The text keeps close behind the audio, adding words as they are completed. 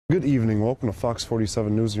Good evening. Welcome to Fox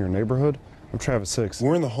 47 News in your neighborhood. I'm Travis Hicks.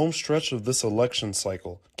 We're in the home stretch of this election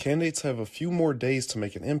cycle. Candidates have a few more days to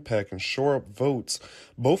make an impact and shore up votes.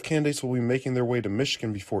 Both candidates will be making their way to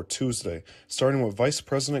Michigan before Tuesday, starting with Vice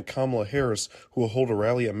President Kamala Harris, who will hold a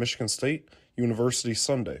rally at Michigan State University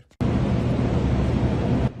Sunday.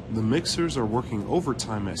 The mixers are working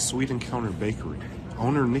overtime at Sweet Encounter Bakery.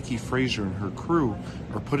 Owner Nikki Frazier and her crew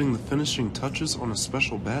are putting the finishing touches on a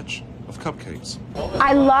special batch of cupcakes.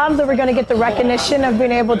 I love that we're going to get the recognition of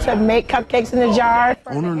being able to make cupcakes in the jar.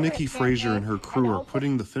 Owner Nikki Frazier and her crew are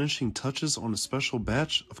putting the finishing touches on a special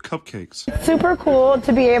batch of cupcakes. Super cool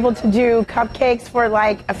to be able to do cupcakes for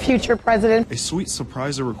like a future president. A sweet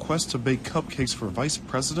surprise, a request to bake cupcakes for Vice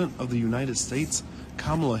President of the United States,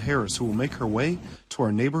 Kamala Harris, who will make her way to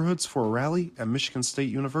our neighborhoods for a rally at Michigan State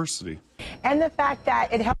University. And the fact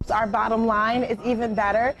that it helps our bottom line is even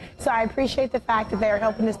better. So I appreciate the fact that they're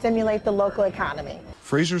helping to stimulate the local economy.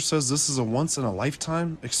 Frazier says this is a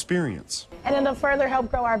once-in-a-lifetime experience. And it'll further help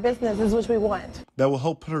grow our businesses, which we want. That will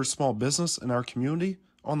help put her small business and our community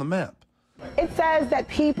on the map. It says that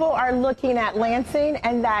people are looking at Lansing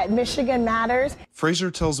and that Michigan matters. Frazier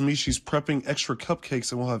tells me she's prepping extra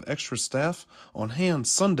cupcakes and will have extra staff on hand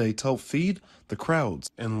Sunday to help feed the crowds.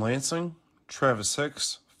 In Lansing, Travis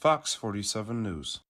Hicks, Fox 47 News.